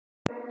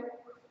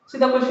See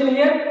the question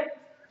here.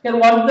 Here,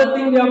 what is the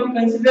thing we have to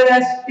consider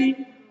as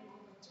t?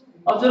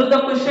 Observe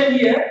the question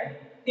here.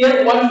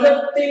 Here, what is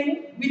the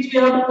thing which we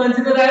have to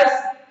consider as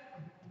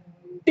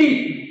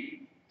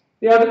t?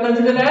 We have to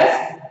consider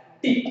as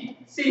t.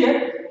 See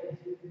here.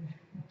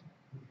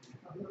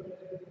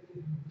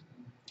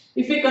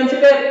 If we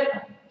consider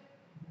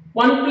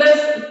 1 plus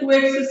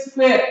 2x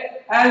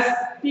square as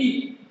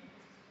t,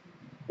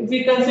 if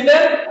we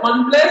consider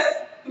 1 plus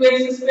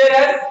 2x square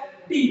as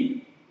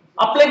t,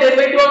 apply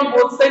derivative on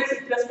both sides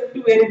with respect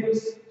to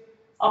variables.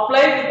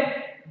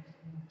 Apply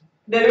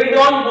derivative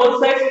on both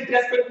sides with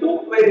respect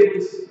to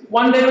variables.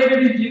 One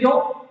derivative is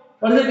 0.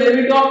 What is the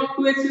derivative of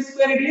 2x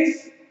square? It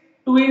is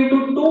 2 into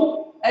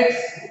 2x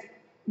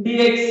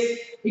dx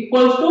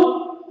equals to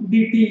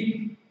dt.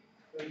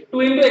 2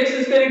 into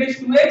x square it is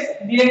 2x,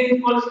 dx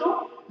equals to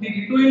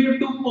dt. 2 into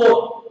 2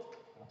 4.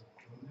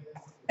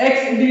 X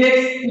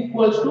dx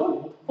equals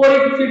to 4.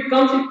 If it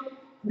comes,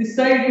 this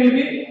side will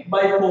be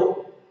by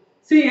 4.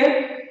 See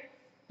here,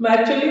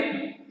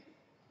 actually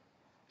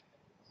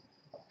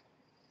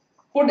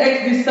put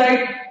x this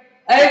side,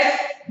 x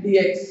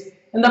dx.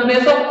 In the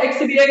place of x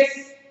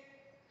dx,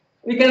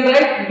 we can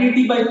write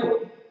dt by 4.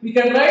 We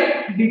can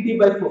write dt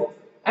by 4.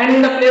 And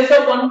in the place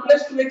of 1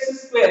 plus 2x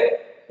square,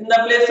 in the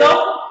place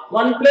of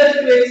 1 plus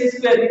 2x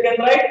square, we can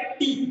write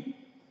t.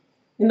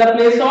 In the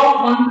place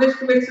of 1 plus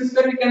 2x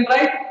square, we can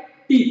write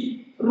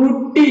t,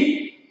 root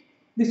t.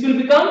 This will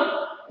become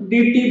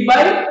dt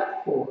by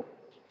 4.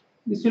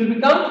 This will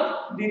become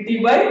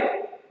dt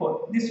by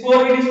 4. This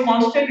 4 it is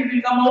constant, it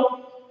will come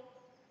out.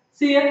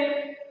 See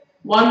here,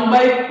 1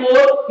 by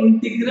 4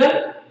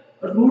 integral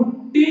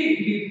root t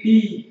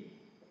dt.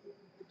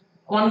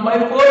 1 by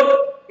 4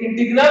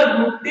 integral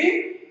root t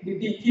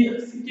dt.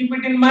 Keep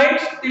it in mind,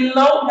 till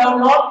now we have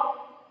not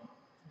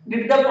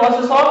did the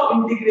process of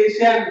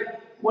integration.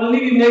 Only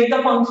we make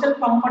the function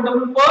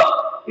comfortable for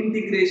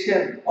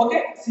integration.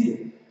 Okay,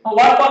 see. Now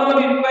what formula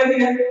we require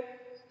here?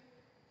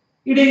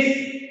 It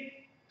is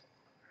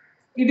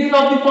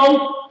of the form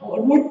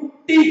root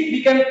t.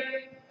 We can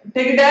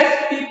take it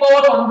as t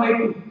power 1 by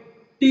 2.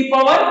 T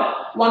power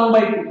 1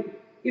 by 2.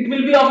 It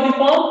will be of the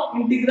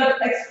form integral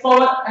x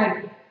power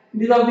n.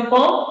 It is of the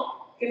form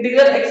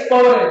integral x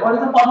power n. What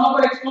is the formula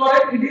for x power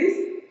n? It is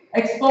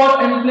x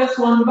power n plus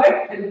 1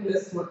 by n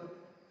plus 1.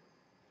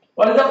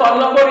 What is the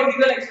formula for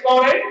integral x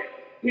power n?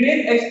 It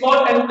is x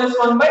power n plus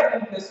 1 by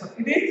n plus 1.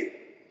 It is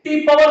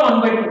t power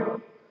 1 by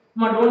 2.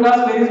 Now don't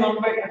ask where is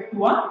 1 by 2.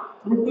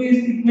 Root 2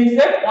 is, it means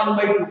that 1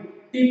 by 2.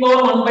 T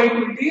power 1 by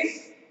 2 it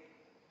is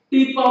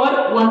t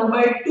power 1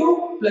 by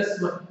 2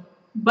 plus 1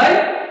 by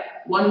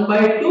 1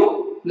 by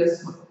 2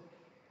 plus 1.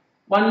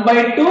 1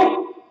 by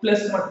 2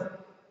 plus 1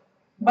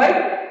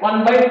 by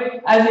 1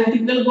 by, as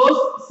integral goes,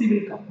 c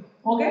will come.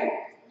 Okay?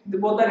 The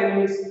both are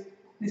enemies.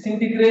 This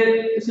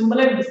integral symbol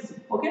and this.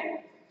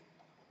 Okay?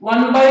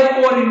 1 by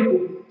 4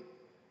 into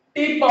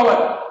t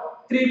power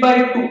 3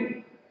 by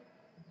 2.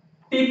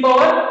 T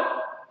power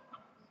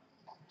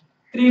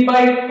 3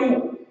 by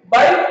 2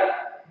 by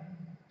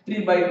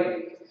 3 by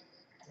 2.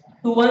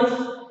 2 ones.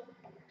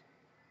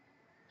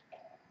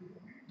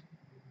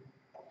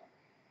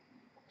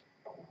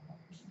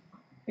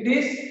 It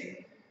is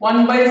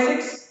 1 by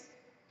 6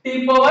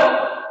 t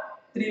power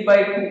 3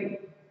 by 2.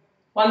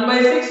 1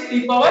 by 6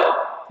 t power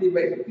 3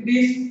 by 2. It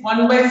is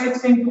 1 by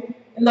 6 into,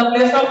 in the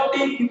place of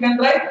t you can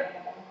write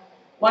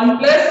 1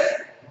 plus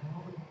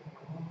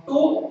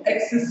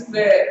 2x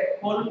square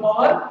whole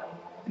power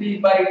 3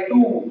 by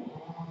 2.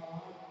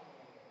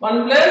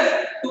 1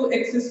 plus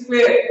 2x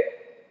square.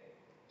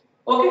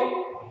 Okay?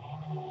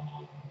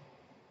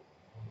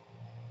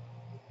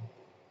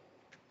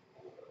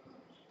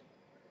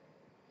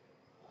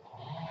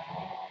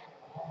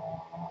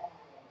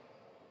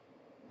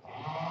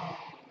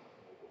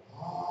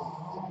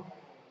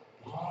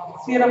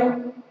 See here, are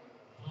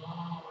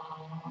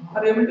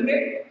you able to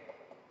get?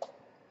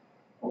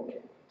 Okay.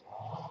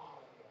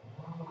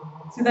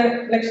 See the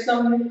next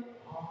sum.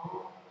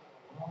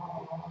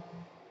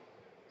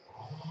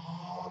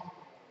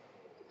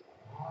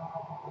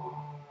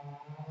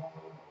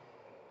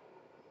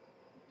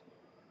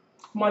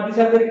 These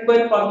are the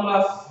required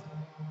formulas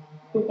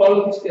to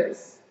follow the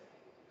steps.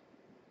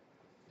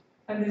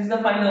 And this is the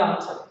final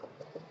answer.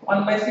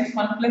 1 by 6,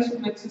 1 plus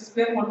 2x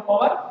square whole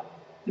power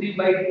 3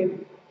 by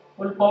 2.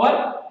 Whole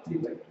power 3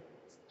 by 2.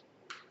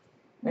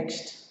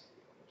 Next.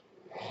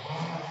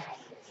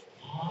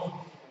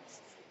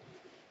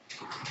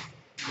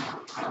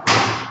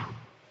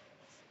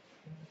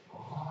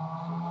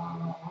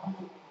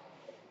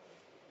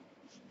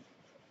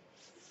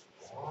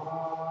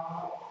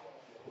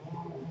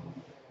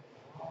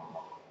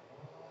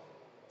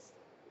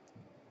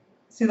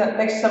 See the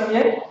next sum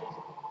here.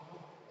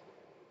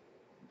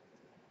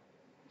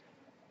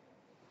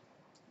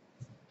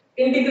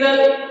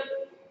 Integral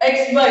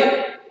x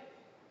by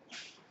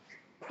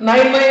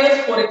 9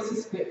 minus 4x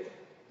square.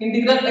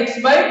 Integral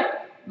x by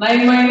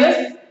 9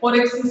 minus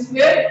 4x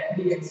square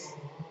dx.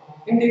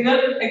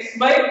 Integral x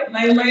by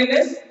 9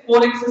 minus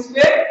 4x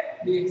square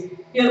dx.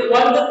 Here,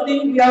 what the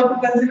thing we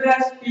have to consider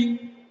as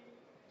t?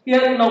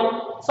 Here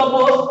now,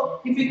 suppose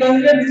if we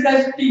consider this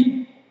as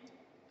t,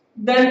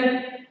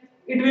 then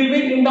it will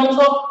be in terms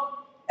of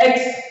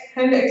x,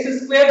 and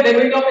x square,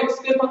 derivative of x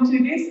square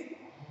function is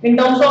in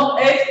terms of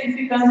x. If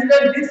we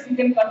consider this, we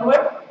can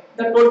convert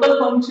the total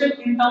function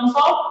in terms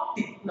of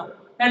t. Now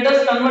let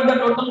us convert the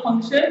total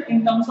function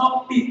in terms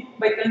of t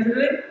by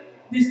considering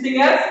this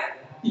thing as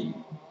t.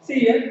 See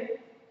here,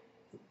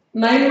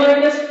 9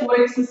 minus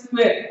 4x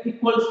square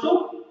equals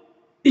to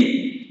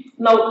t.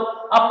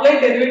 Now apply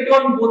derivative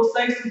on both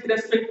sides with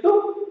respect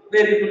to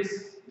variables.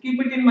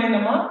 Keep it in mind,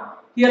 Amma.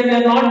 Here we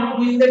are not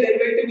doing the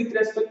derivative with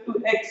respect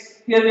to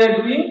x. Here we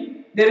are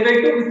doing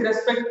derivative with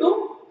respect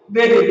to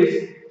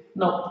variables.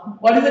 Now,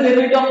 what is the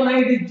derivative of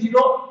 9? It is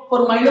 0.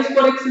 For minus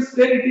 4x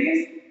square, it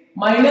is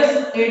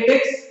minus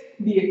 8x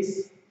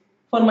dx.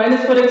 For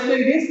minus 4x square,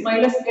 it is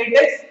minus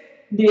 8x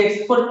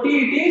dx. For t,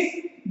 it is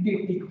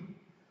dt.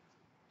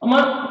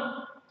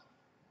 Amma,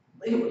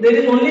 there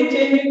is only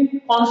change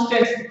in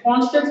constants.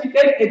 Constants we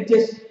can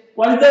adjust.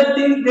 What is the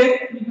thing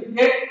that we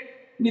get?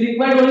 We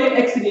require only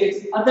x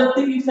dx. Other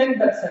thing is send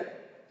that side.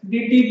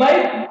 Dt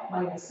by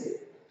minus 8.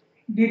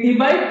 Dt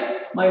by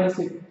minus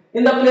 8.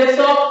 In the place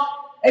of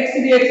x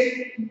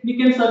dx, we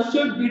can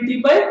substitute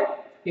dt by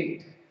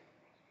 8.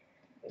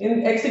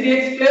 In x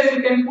dx place,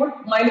 we can put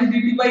minus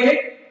dt by 8.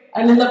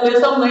 And in the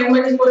place of 9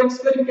 minus 4x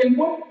square, we can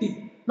put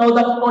t. Now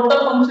the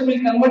total function will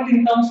convert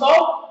in terms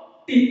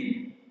of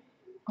t.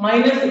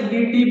 Minus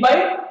dt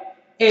by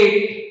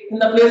 8 in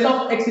the place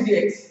of x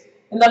dx.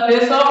 In the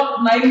place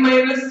of 9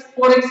 minus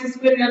 4x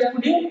square, we are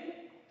putting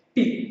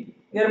t.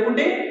 We are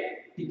putting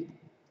t.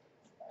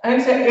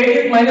 And say 8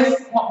 is minus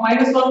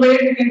 1 by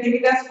 8, we can take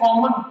it as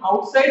common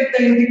outside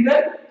the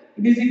integral.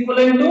 It is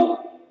equivalent to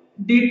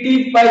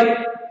dt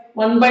by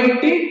 1 by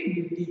t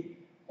dt.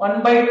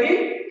 1 by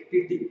t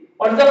dt.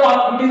 What is the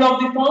form? It is of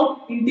the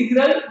form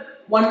integral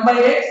 1 by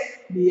x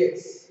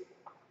dx.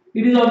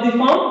 It is of the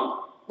form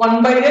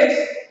 1 by x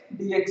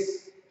dx.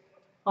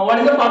 Now what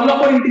is the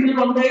formula for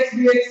integral 1 by x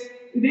dx?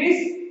 It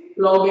is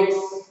log x.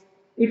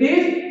 It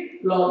is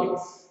log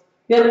x.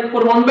 Here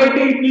for 1 by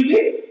t it will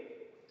be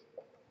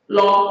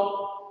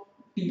log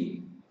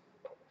t.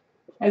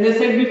 As I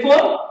said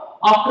before,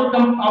 after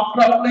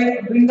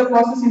applying doing the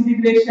process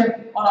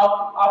integration or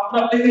after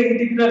applying the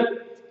integral,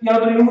 you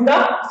have to remove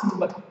the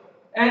symbol.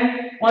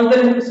 And once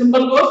the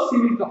symbol goes, c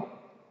will come.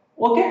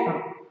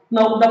 Okay.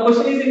 Now the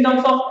question is in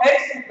terms of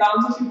x. The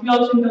answer should be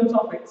also in terms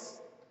of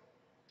x.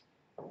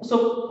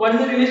 So what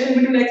is the relation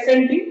between x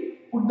and t?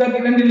 Put the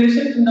given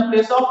relation in the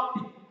place of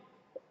t.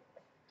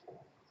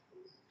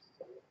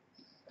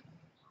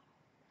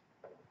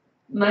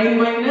 Nine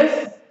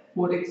minus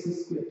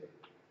 4x square.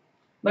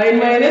 9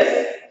 minus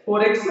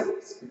 4x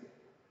square.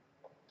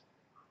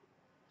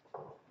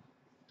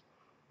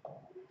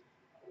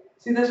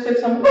 See the step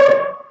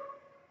somewhere.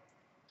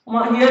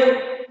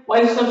 Here,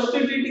 while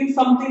substituting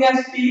something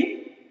as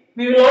t,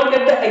 we will not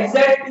get the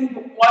exact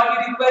thing what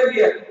we require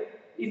here.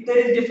 If there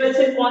is difference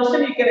in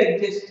constant, we can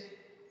adjust.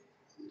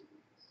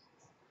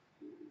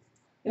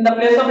 In the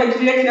place of x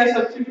dx, we have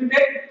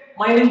substituted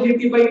minus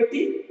dt by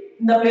t.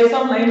 In the place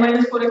of 9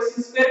 minus 4x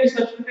square, we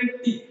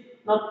substituted t.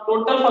 Now,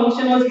 total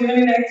function was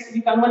given in x.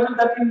 We converted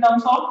that in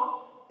terms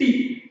of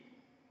t.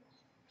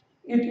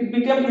 It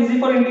became easy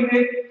for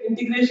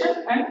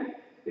integration, and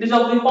it is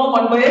of the form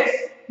 1 by x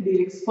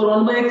dx. For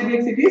 1 by x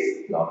dx, it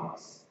is log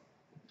x.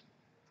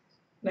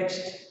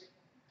 Next.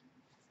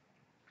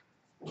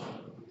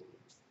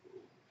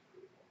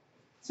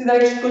 See the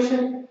next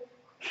question.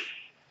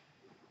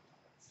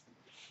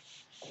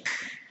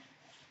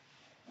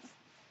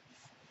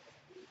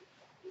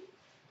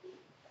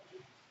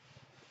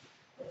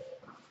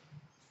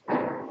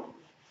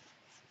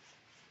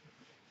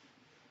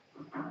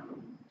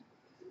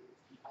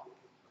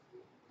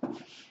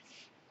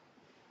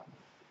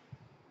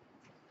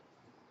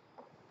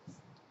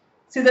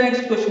 See the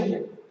next question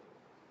here.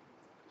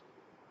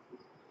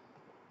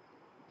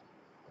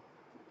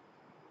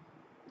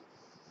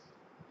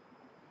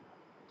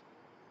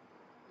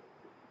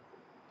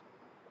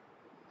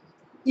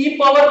 E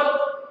power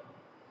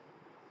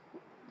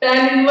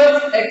tan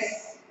inverse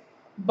x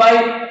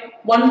by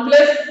 1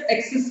 plus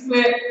x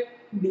square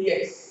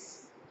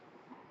dx.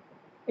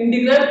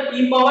 Integral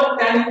e power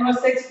tan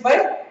inverse x by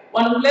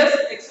 1 plus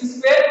x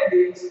square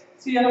dx.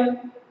 See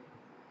here.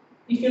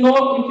 If you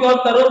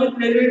are thorough with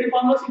derivative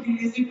formulas, it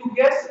is easy to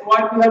guess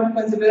what you have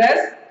to consider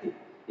as t.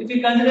 If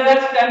we consider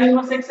as tan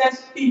inverse x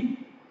as t,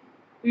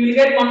 we will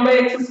get 1 by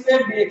x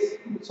square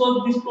dx.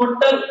 So this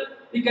total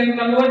we can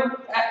convert,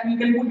 we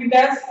can put it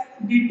as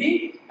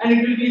dt, and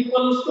it will be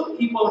equals to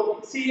e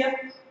power t. See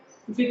here,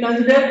 if we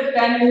consider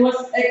tan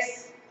inverse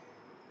x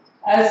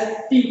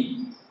as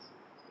t,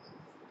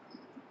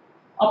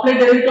 apply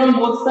derivative on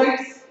both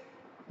sides.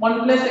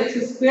 1 plus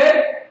x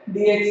square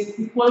dx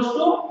equals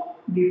to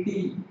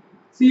dt.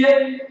 See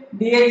here,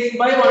 dx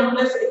by 1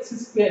 plus x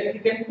square, we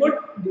can put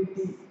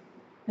dt.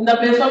 In the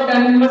place of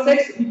tan inverse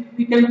x,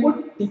 we can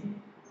put t.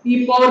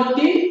 E power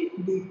t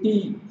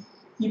dt.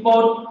 E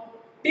power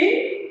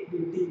t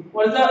dt.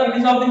 What is the? It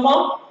is of the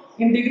form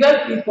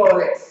integral e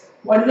power x.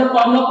 What is the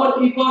formula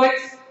for e power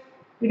x?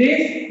 It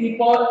is e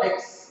power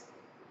x.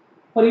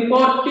 For e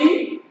power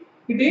t,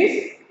 it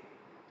is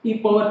e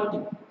power t.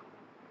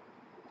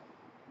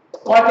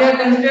 What we have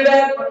considered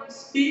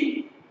as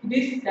t, it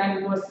is tan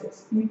inverse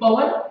x. E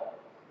power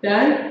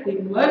tan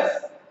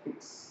inverse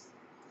x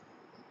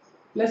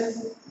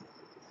plus.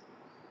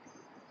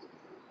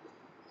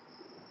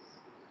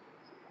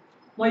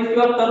 Now, if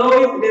you are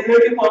thorough with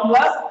derivative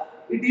formulas,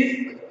 it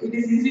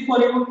is easy for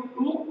you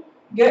to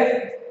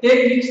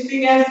take which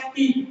thing as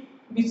t,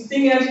 which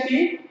thing as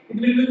t. It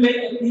will be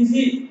made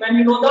easy when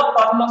you know the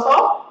formulas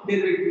of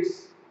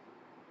derivatives.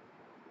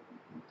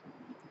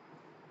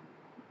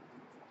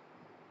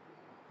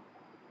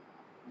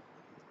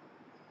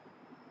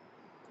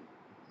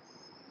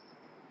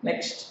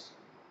 Next,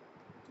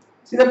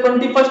 see the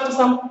 21st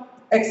sum,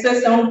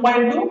 exercise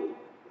 7.2,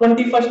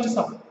 21st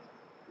sum.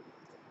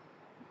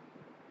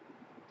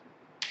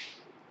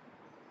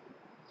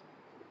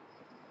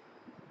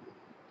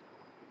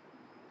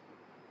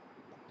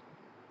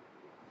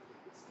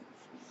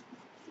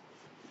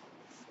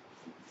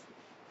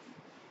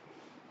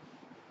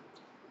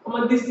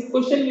 This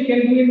question we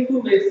can do in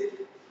two ways.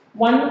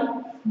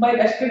 One, by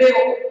yesterday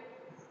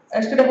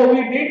how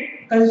we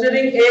did,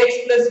 considering ax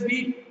plus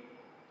b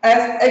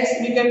as x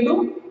we can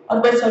do,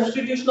 or by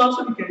substitution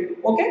also we can do.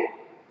 Okay.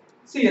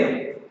 See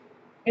here,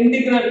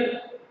 integral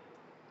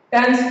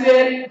tan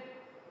square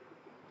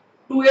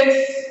 2x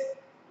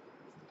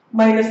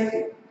minus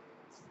 3.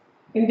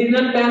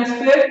 Integral tan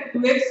square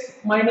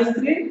 2x minus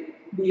 3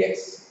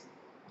 dx.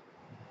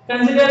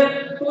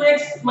 Consider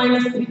 2x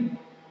minus 3.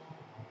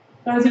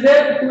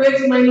 Consider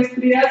 2x minus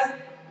 3 as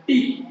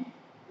t.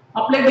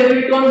 Apply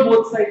derivative on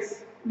both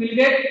sides. We will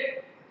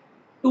get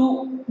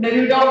 2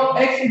 derivative of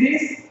x, it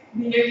is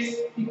dx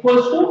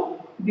equals to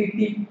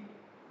dt.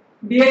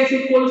 Dx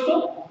equals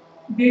to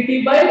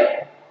dt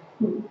by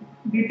 2.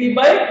 dt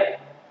by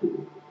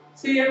 2.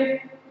 See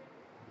here.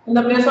 In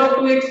the place of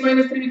 2x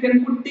minus 3 we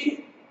can put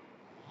t.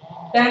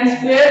 Tan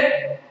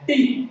square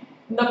t.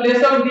 In the place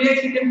of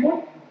dx we can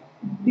put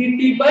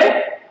dt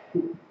by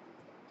 2.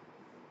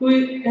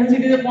 2, hence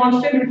it is a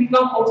constant, it will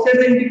come outside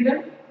the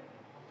integral.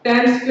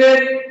 Tan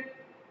square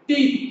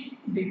t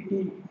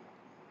dt.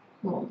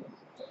 No.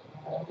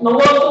 Now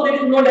also there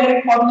is no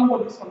direct formula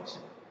for this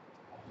function.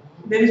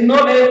 There is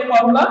no direct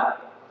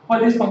formula for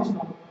this function.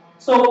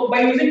 So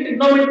by using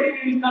trigonometry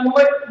we will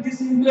convert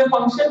this into a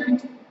function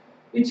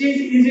which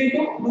is easy to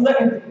do the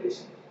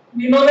integration.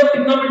 We know the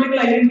trigonometrical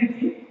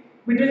identity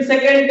between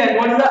sec and tan.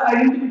 What is the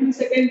identity between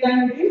sec and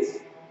tan? It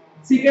is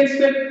secant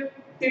square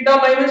theta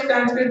minus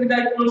tan square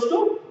theta equals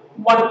to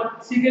 1.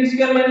 Secant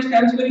square minus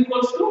tan square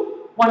equals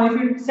to 1.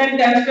 If you send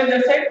tan square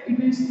that side, it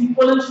is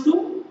equivalent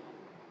to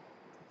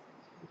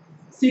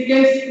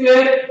secant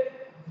square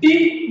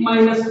t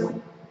minus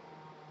 1.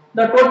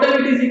 The total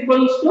it is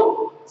equals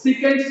to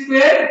secant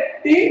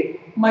square t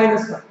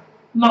minus 1.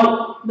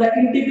 Now the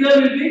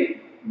integral will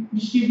be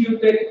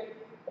distributed.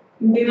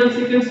 Integral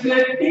secant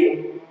square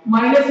t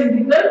minus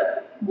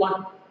integral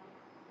 1.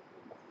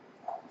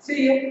 See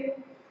here,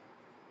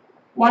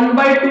 1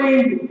 by 2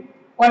 into,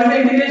 what is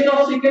the integration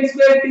of secant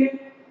square t?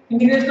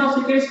 Integration of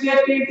secant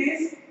square t, it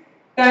is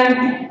tan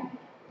t.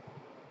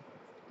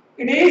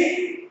 It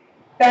is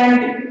tan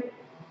t.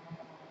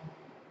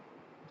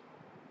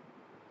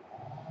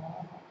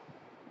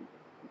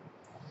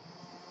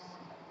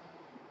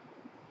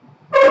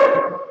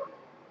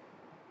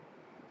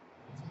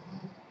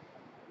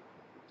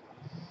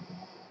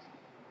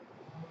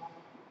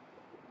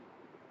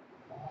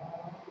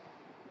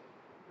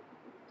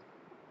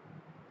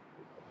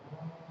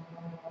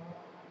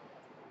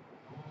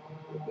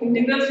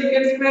 Integral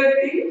secant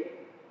square t,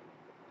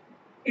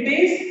 it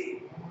is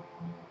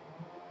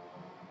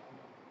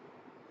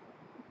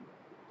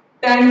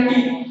tan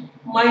t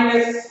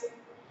minus,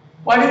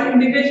 what is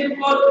integration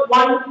for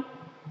 1?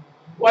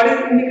 What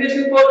is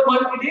integration for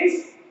 1? It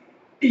is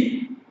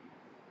t.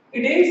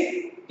 It is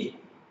t.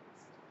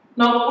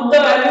 Now put the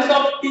values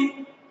of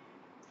t.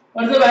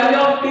 What is the value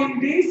of t?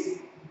 It is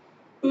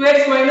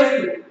 2x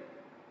minus 3.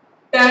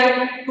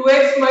 Tan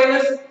 2x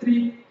minus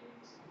 3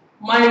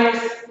 minus,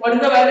 what is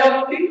the value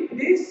of t?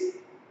 It is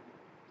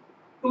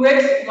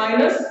 2x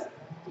minus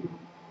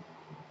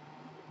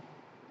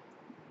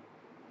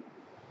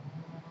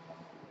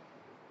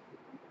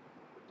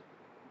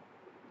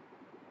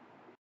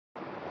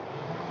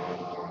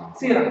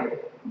 0.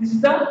 This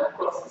is the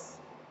process.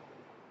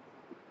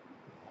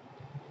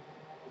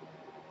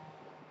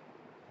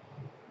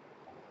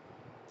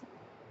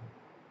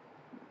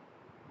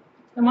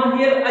 Now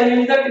here I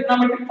use the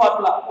trigonometric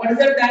formula. What is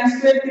the tan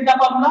square theta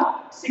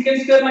formula?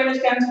 Secant square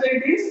minus tan square,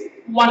 it is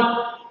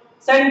 1.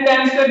 Send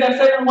tan square that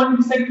side and 1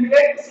 this side, we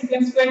get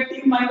secant square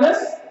t minus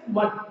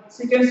 1.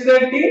 Secant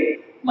square t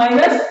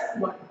minus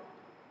 1.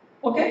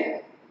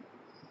 Okay.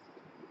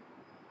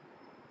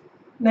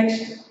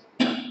 Next.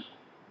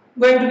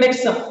 Going to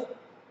next sum.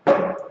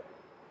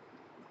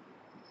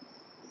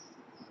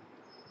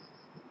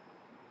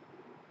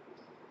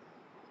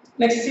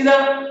 Next, see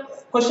the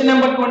question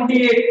number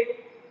 28.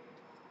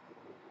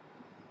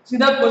 See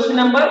the question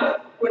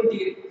number 28.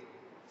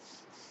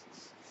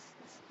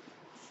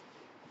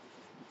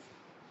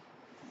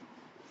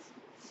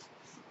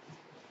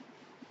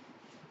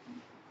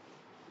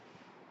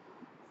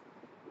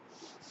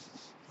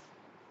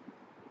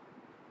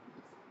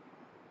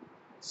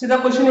 See the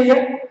question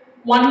here.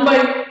 1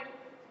 by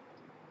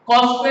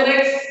cos square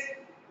x,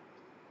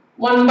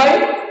 1 by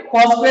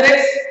cos square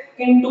x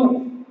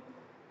into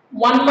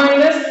 1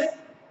 minus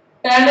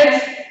tan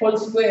x whole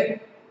square.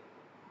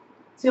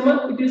 See,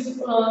 it is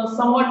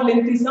somewhat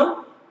lengthy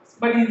sum,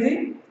 but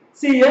easy.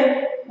 See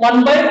here,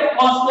 1 by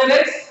cos square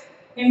x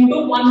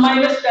into 1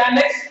 minus tan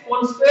x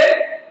whole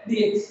square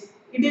dx.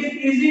 It is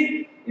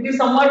easy. It is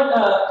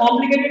somewhat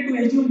complicated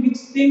to assume which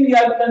thing we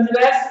are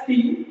consider as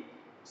t.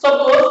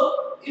 Suppose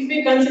if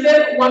we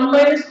consider 1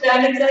 minus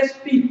tan x as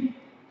t,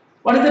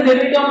 what is the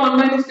derivative of 1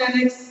 minus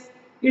tan x?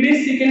 It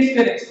is secant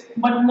square x,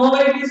 but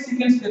nowhere it is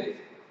secant square x.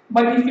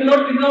 But if you know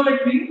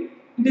trigonometry,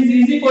 it is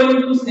easy for you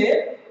to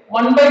say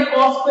 1 by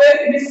cos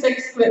square it is sec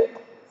square,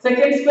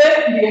 secant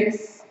square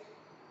dx.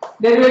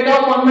 Derivative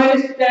of 1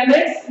 minus tan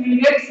x we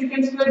will get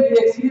secant square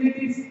dx. Here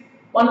it is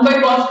 1 by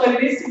cos square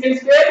it is secant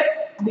square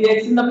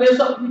dx. In the place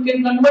of we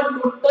can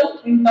convert total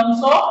in terms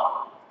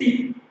of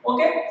t.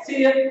 Okay, see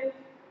here.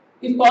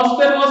 If cos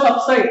square was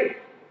upside,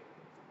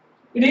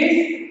 it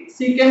is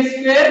secant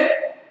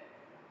square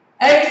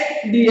x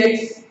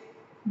dx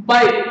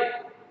by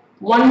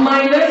 1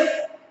 minus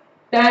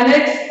tan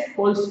x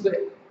whole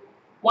square.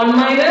 1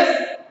 minus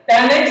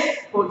tan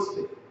x whole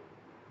square.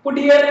 Put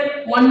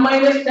here 1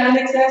 minus tan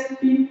x as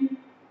t.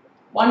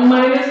 1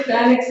 minus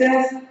tan x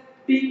as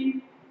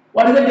t.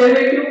 What is the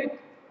derivative?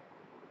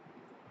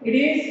 It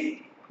is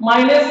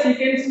minus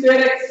secant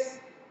square x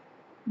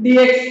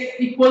dx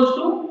equals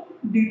to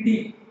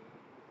dt.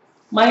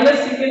 Minus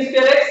secant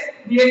square x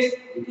dx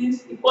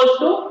is equals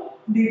to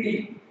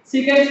dt.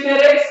 Secant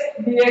square x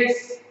dx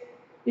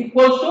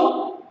equals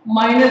to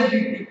minus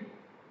dt.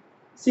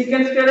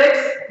 Secant square x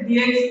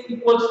dx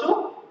equals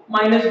to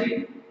minus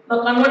dt.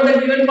 Now convert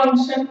the given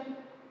function.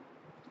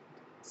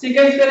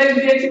 Secant square x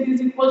dx it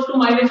is equals to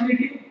minus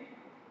dt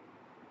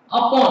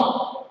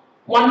upon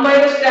 1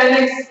 minus tan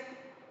x,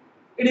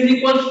 it is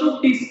equals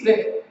to t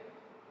square.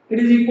 It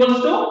is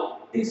equals to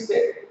t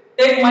square.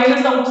 Take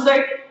minus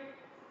outside,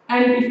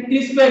 and if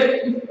t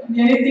square, if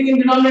anything in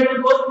denominator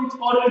goes, which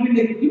power will be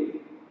negative.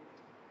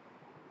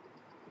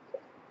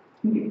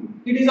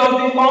 It is of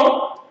the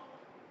form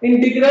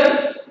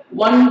integral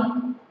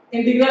 1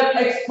 integral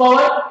x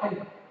power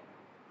n.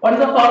 What is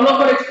the formula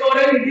for x power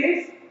n? It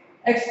is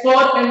x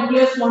power n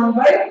plus 1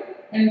 by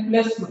n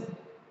plus 1.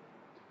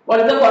 What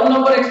is the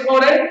formula for x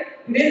power n?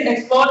 It is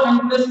x power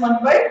n plus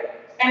 1 by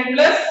n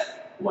plus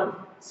 1.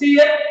 See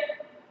here,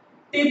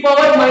 t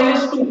power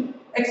minus 2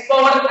 x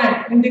power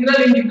n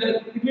integral.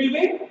 It will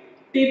be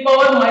t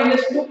power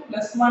minus 2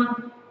 plus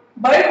 1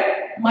 by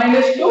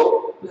minus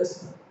 2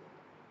 plus 1.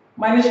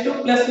 Minus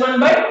 2 plus 1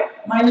 by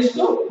minus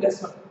 2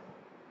 plus 1.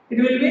 It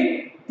will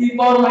be t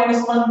power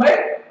minus 1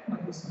 by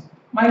minus 1.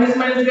 Minus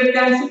minus get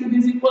cancelled. It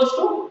is equals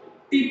to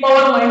t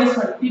power minus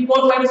 1. T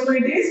power minus 1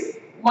 it is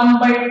 1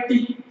 by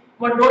t.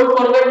 But don't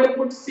forget to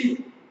put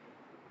c.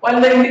 While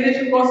the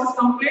integration process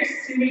completes,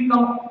 c will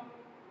come.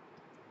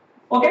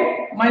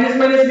 Okay, minus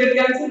minus get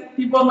cancelled.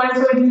 T power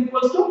minus 1 is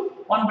equals to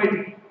 1 by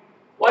t.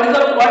 What we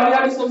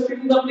have to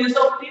substitute in the place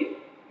of t?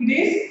 It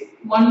is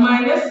 1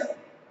 minus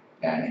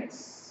tan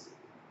x.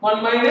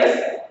 1 minus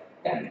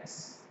tan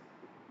x.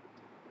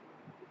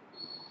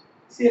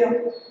 See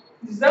here,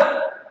 this is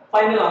the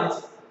final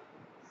answer.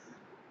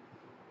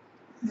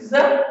 This is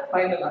the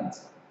final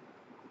answer.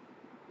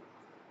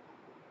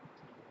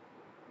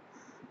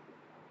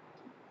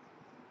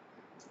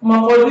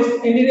 Now for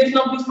this integration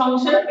of this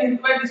function, we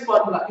require this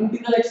formula.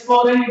 Integral x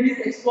power n, it is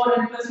x power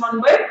n plus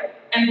 1 by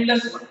n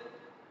plus 1.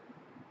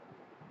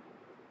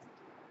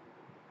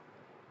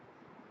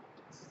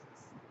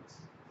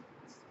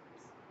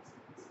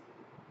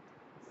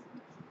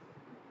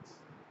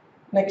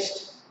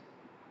 Next.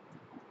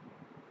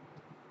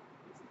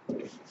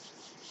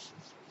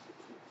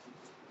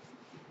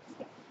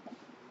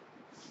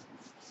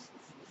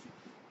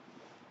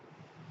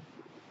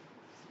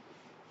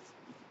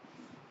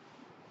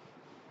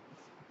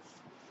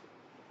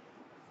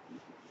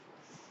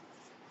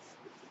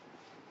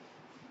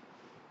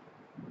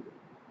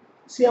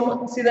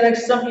 See the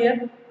next sum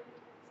here.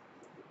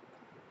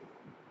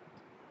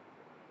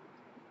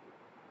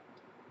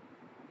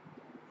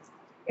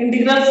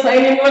 Integral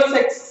sin inverse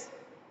x.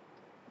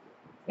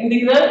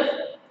 Integral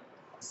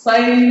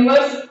sin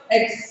inverse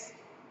x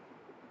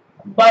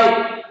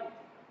by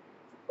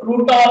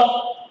root of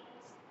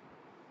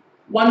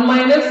 1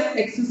 minus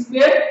x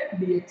square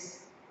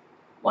dx.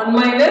 1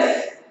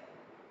 minus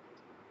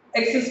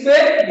x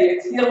square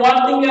dx. Here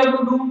what thing you have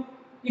to do?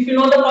 If you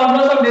know the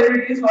formulas of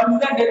derivatives, what is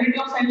the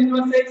derivative of sin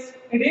inverse x?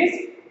 It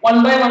is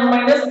 1 by 1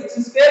 minus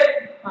x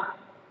square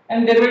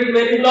and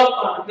derivative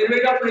of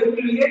variable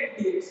will get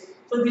dx.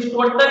 So this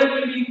total it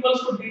will be equals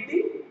to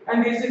dt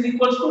and this is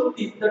equals to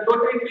t. The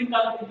total it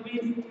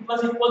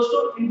was equals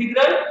to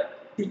integral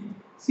t.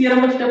 See how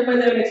much step by I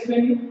will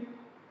explain you.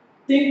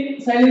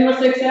 Think sin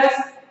inverse x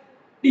as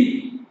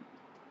t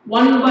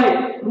 1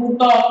 by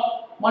root of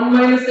 1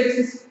 minus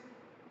x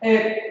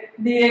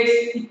dx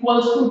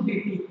equals to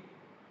dt.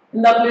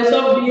 In the place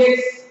of dx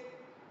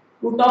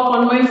root of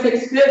 1 minus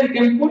x square we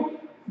can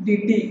put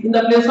dt. In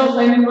the place of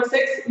sin inverse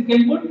x, we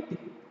can put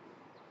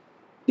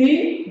t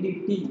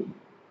dt.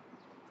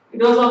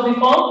 It was of the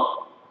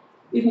form,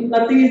 if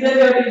nothing is there,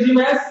 we have to assume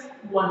as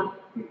 1.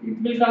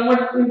 It will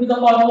convert into the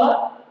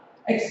formula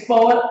x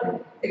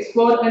power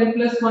n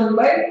plus 1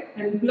 by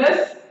n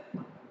plus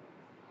 1.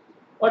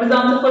 What is the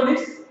answer for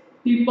this?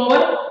 T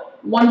power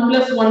 1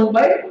 plus 1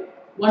 by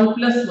 1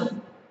 plus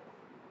 1.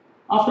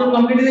 After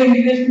completing the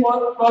integration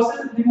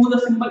process, remove the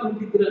symbol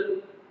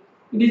integral.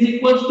 It is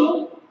equals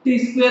to t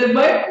square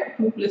by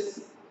 2 plus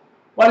c.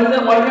 What we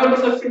have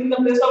to substitute in the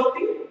place of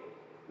t?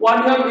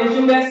 What we have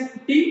assumed as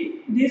t?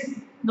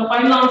 The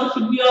final answer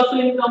should be also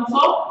in terms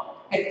of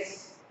x.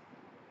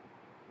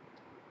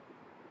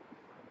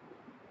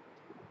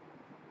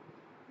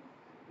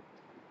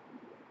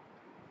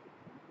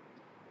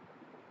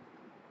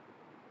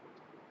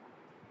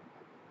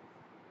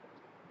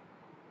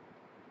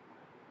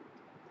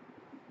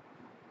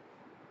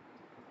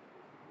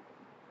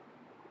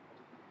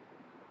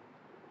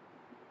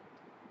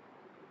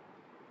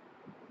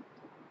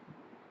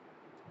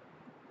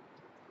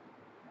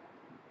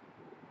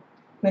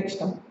 Next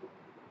term.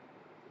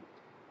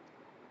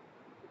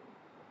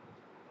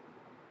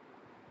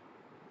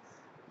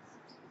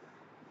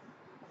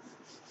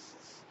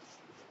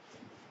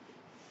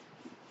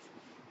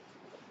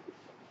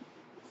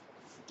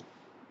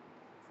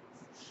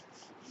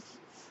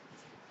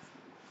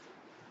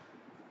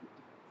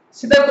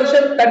 See the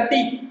question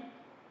 30.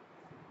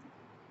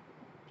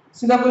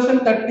 See the question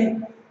 30.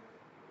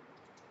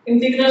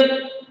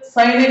 Integral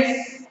sin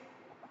x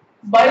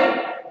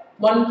by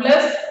 1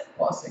 plus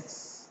cos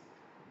x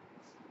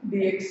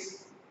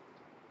dx.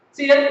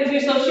 See here, if we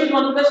substitute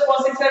 1 plus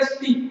cos x as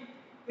t,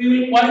 we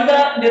will, what is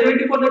the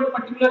derivative for that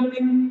particular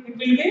thing? It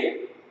will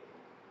be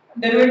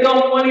derivative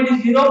of 1, it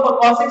is 0, for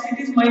cos x it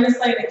is minus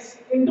sin x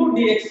into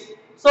dx.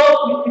 So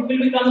it will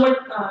be convert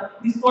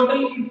this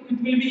total, it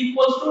will be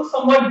equals to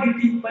somewhat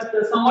dt, but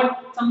there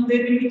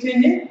will be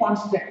change in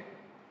constant.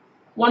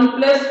 1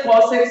 plus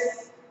cos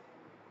x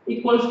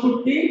equals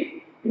to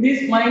t, it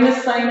is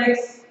minus sin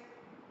x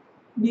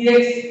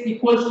dx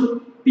equals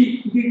to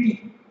t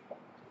dt.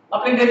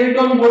 Apply derivative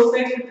on both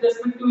sides with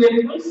respect to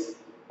variables.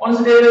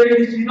 Once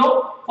derivative is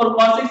 0, for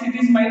cos x it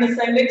is minus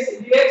sin x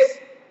dx,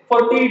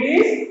 for t it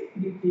is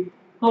dt.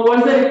 Now what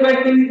is the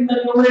required thing in the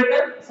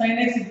numerator? Sin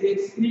x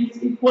dx. It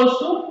is equals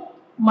to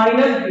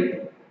minus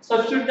dt.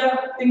 Substitute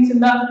the things in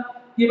the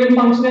given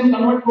function and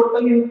convert total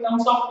in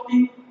terms of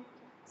t.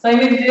 Sin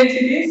x dx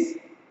it is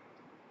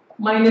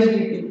minus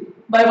dt.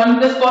 By 1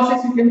 plus cos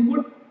x you can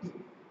put t.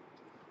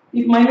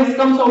 If minus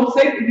comes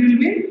outside, it will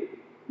be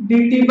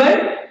dt by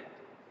t.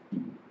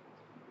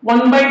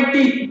 1 by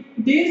t,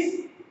 it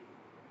is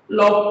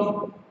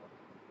log t.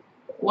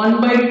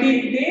 1 by t,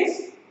 it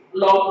is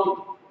log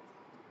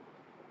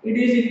t. It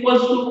is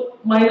equals to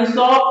minus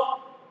of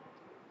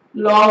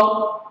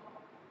log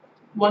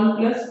 1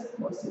 plus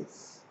cos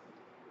x.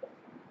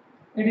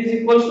 It is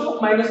equals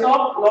to minus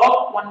of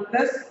log 1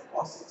 plus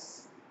cos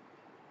x.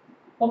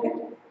 Okay.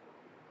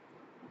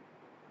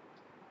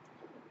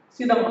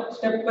 See the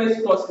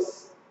stepwise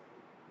process.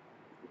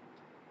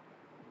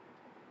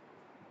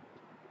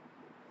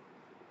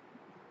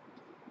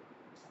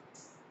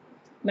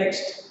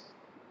 Next.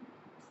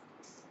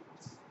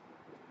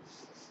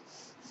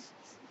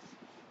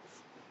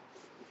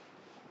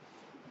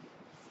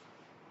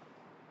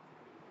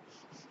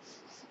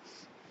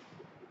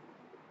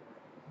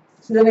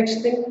 See the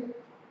next thing.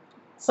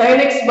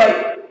 Sin x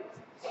by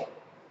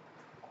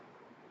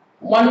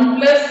 1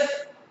 plus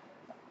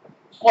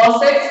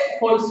cos x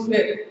whole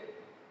square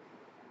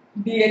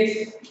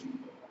dx.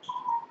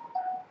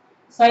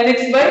 Sin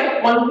x by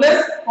 1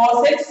 plus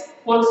cos x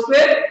whole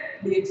square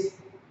dx.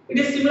 It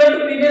is similar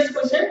to previous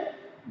question,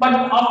 but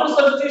after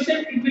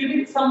substitution it will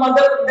be some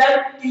other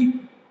than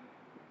t.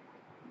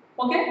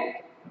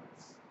 Okay,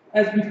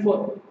 as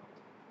before.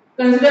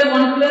 Consider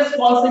 1 plus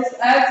cos x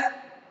as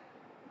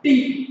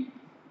t,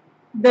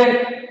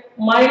 then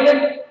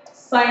minus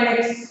sin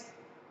x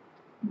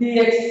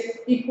dx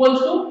equals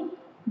to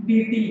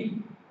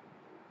dt.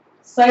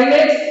 Sin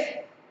x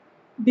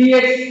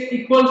dx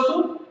equals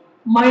to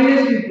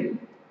minus dt.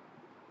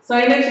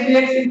 Sin x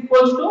dx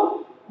equals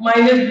to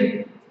minus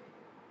dt.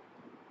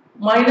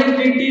 Minus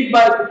dt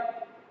by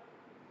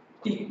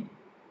t.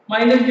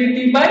 Minus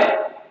dt by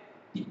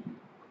t.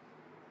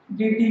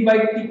 Dt by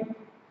t.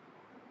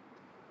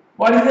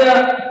 What is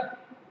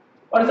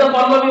the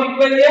formula we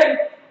require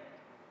here?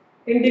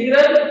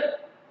 Integral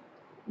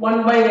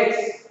 1 by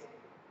x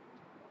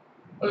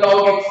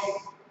log x.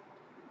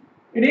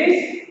 It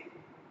is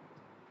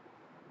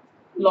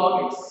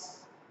log x.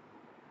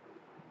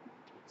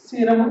 See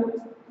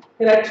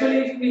here actually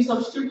if we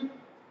substitute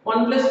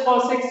 1 plus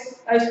cos x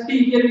as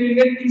t, here we will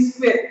get t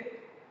square.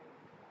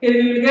 Here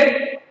we will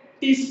get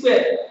t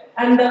square,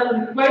 and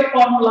the required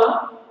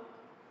formula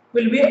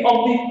will be of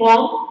the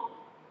form,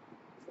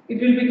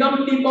 it will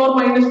become t power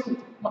minus 2.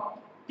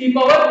 T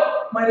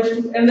power minus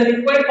 2, and the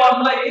required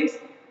formula is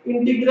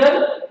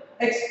integral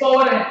x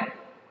power n.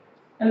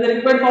 And the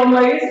required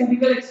formula is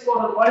integral x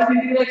power n. What is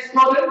integral x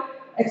power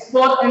n? x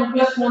power n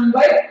plus 1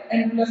 by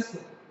n plus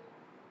 1.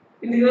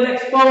 Integral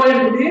x power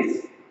n, it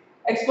is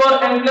x power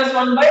n plus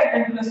 1 by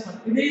n plus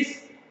 1. It is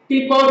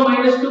t power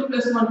minus 2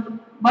 plus 1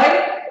 by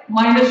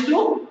minus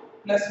 2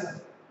 plus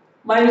 1.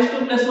 Minus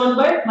 2 plus 1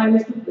 by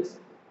minus 2 plus 1.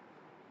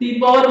 T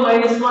power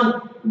minus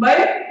 1 by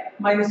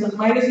minus 1.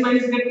 Minus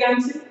minus get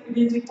cancelled. It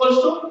is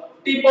equals to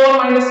t power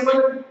minus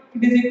 1.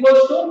 It is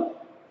equals to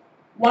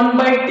 1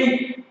 by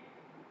t.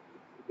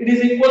 It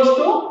is equals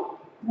to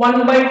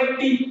 1 by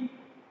t.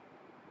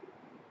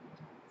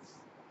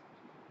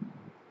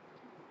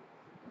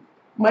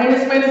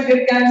 Minus minus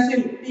get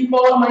cancelled. T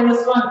power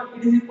minus 1.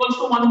 It is equals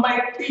to 1 by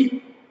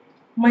t.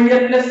 My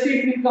here plus c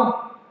it will come.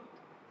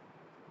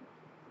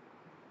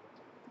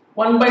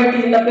 1 by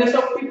t in the place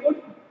of t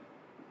put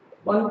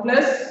 1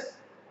 plus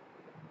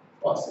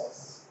cos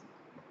x.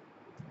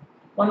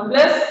 1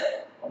 plus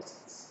cos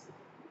x.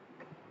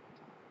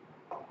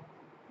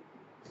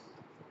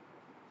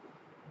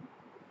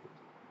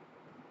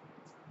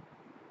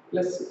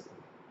 Plus c.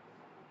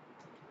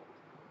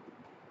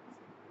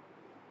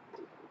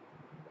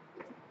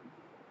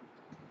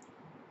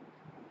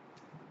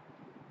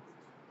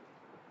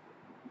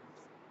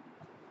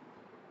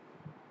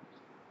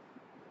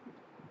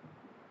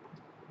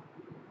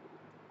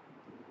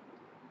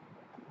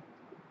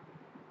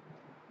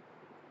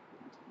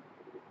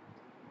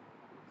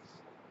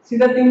 See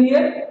the thing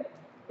here?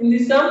 In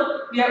this sum,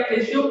 we have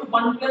assumed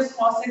 1 plus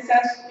cos x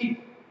as t.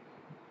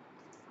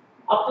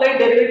 Apply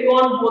derivative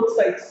on both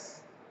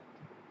sides.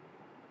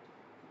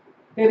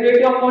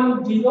 Derivative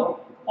on 0,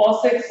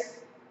 cos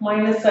x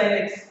minus sin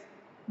x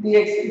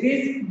dx, it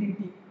is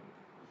dt.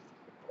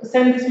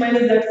 Send this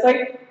minus that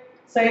side,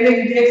 sin x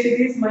dx, it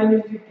is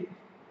minus dt.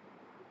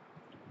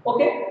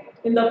 Okay?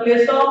 In the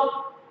place of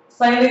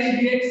sin x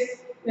dx,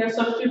 we have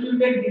substituted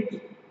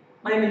dt,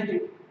 minus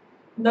dt.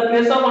 In the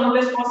place of 1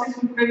 plus cos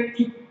x, we put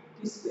t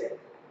square.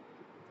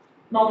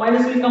 Now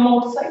minus will come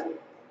outside.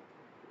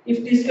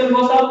 If t square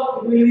goes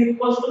up, it will be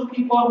equals to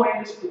t power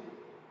minus 2.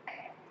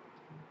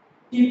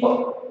 T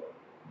power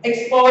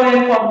x power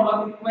n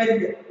formula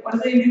required here. What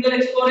is the integral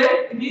x power n?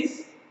 It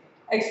is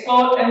x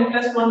power n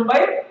plus 1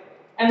 by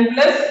n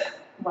plus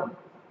 1.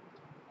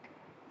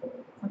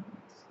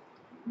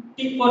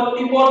 T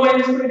power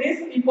minus 2, it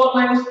is t power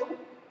minus 2.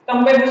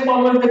 Compare this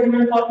formula with the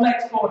given formula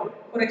x power n.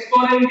 For x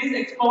power n, it is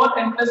x power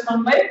n plus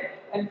 1 by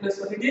n plus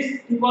 1. It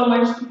is t power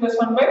minus 2 plus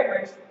 1 by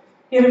minus 2.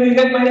 Here we will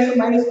get minus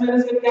minus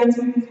get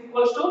cancelled. It is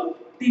equals to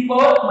t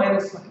power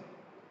minus 1.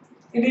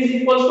 It is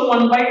equals to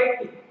 1 by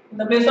t. In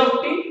the place of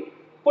t,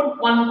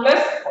 put 1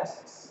 plus cos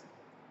x.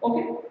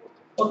 Okay?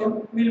 Okay,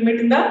 we will meet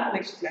in the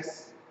next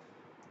class.